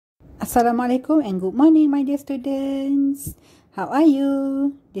Assalamualaikum and good morning, my dear students. How are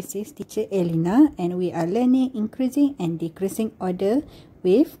you? This is teacher Elina and we are learning increasing and decreasing order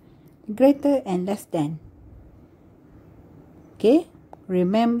with greater and less than. Okay,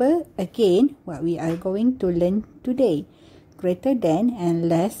 remember again what we are going to learn today. Greater than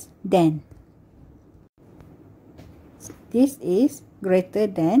and less than. This is greater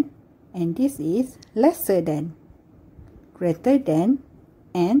than and this is lesser than. Greater than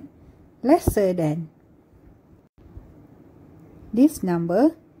and lesser than. This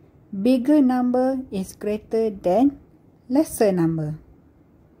number, bigger number is greater than lesser number.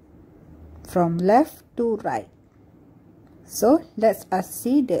 From left to right. So let's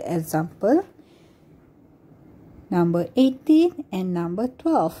see the example. Number 18 and number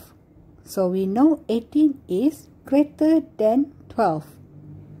 12. So we know 18 is greater than 12.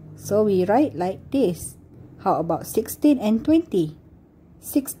 So we write like this. How about 16 and 20?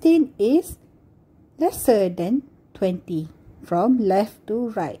 16 is lesser than 20 from left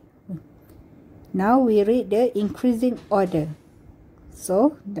to right. Now we read the increasing order.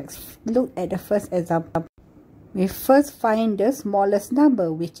 So let's look at the first example. We first find the smallest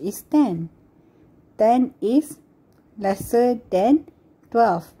number, which is 10. 10 is lesser than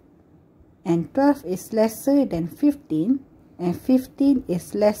 12. And 12 is lesser than 15. And 15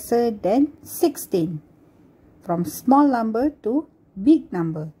 is lesser than 16. From small number to big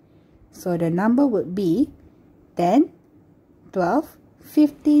number. So the number would be 10, 12,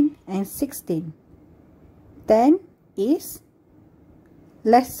 15 and 16. 10 is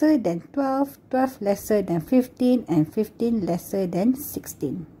lesser than 12, 12 lesser than 15 and 15 lesser than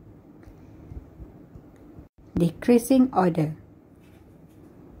 16. Decreasing order.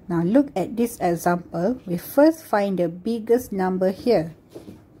 Now look at this example. We first find the biggest number here.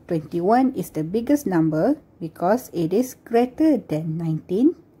 21 is the biggest number because it is greater than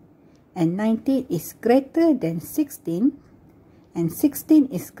 19 and 19 is greater than 16 and 16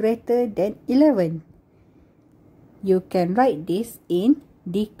 is greater than 11. You can write this in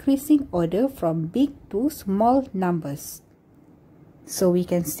decreasing order from big to small numbers. So we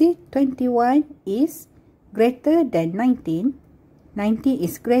can see 21 is greater than 19, 19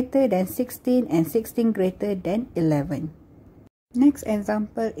 is greater than 16 and 16 greater than 11. Next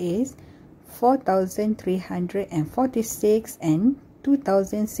example is 4,346 and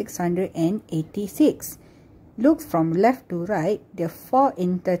 2,686. Look from left to right. The 4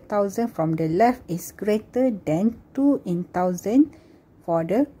 in the 1,000 from the left is greater than 2 in 1,000 for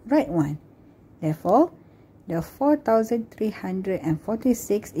the right one. Therefore, the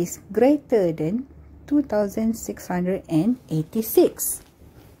 4,346 is greater than 2,686.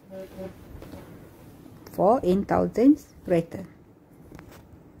 4 in thousands greater.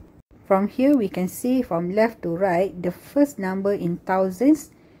 From here we can see from left to right, the first number in thousands,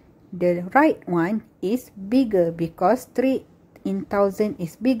 the right one is bigger because 3 in 1,000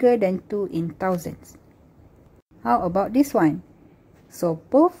 is bigger than 2 in thousands. How about this one? So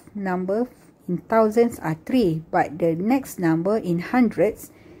both numbers in thousands are 3, but the next number in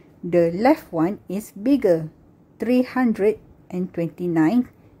hundreds, the left one is bigger, 329.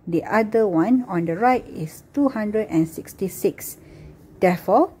 The other one on the right is 266.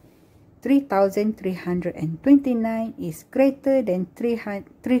 Therefore, 3,329 is greater than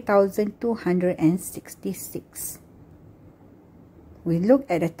 3,266. We look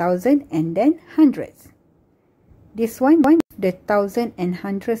at the thousand and then hundreds. This one, the thousand and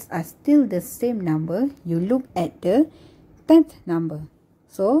hundreds are still the same number. You look at the 10th number.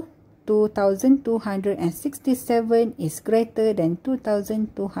 So, 2,267 is greater than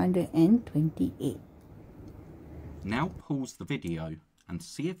 2,228. Now pause the video and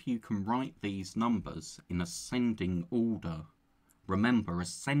see if you can write these numbers in ascending order. Remember,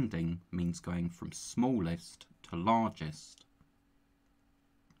 ascending means going from smallest to largest.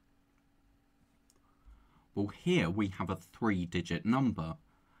 Well, here we have a 3-digit number,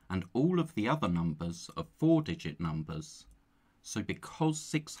 and all of the other numbers are 4-digit numbers. So because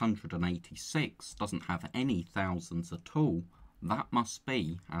 686 doesn't have any thousands at all, that must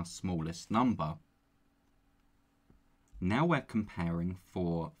be our smallest number. Now we're comparing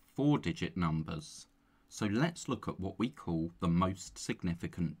for 4-digit numbers. So let's look at what we call the most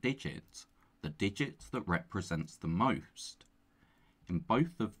significant digit, the digit that represents the most. In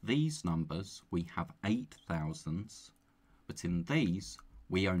both of these numbers we have 8 thousands, but in these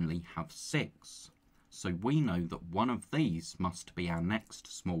we only have 6. So we know that one of these must be our next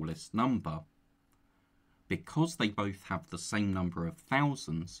smallest number. Because they both have the same number of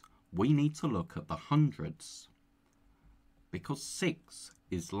thousands, we need to look at the hundreds. Because 6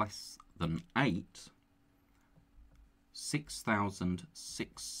 is less than 8,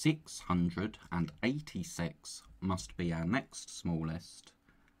 6,686 must be our next smallest.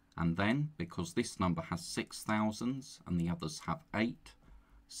 And then, because this number has 6 thousands and the others have 8,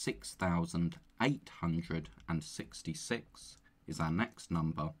 6,866 is our next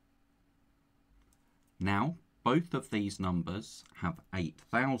number. Now, both of these numbers have 8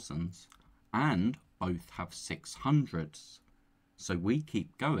 thousands and both have 600s. So we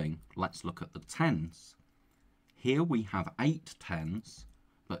keep going. Let's look at the tens. Here we have 8 tens,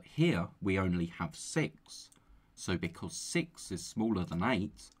 but here we only have 6. So because 6 is smaller than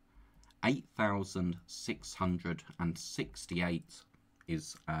 8, 8,668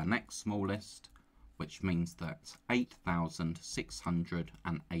 is our next smallest, which means that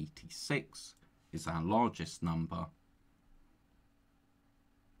 8,686 is our largest number.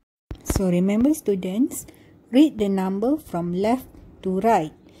 So remember students, read the number from left to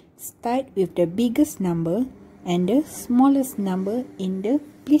right. Start with the biggest number and the smallest number in the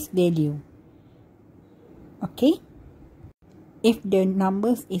place value. Okay? If the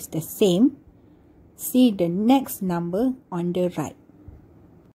numbers is the same, see the next number on the right.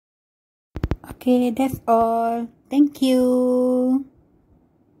 Okay, that's all. Thank you.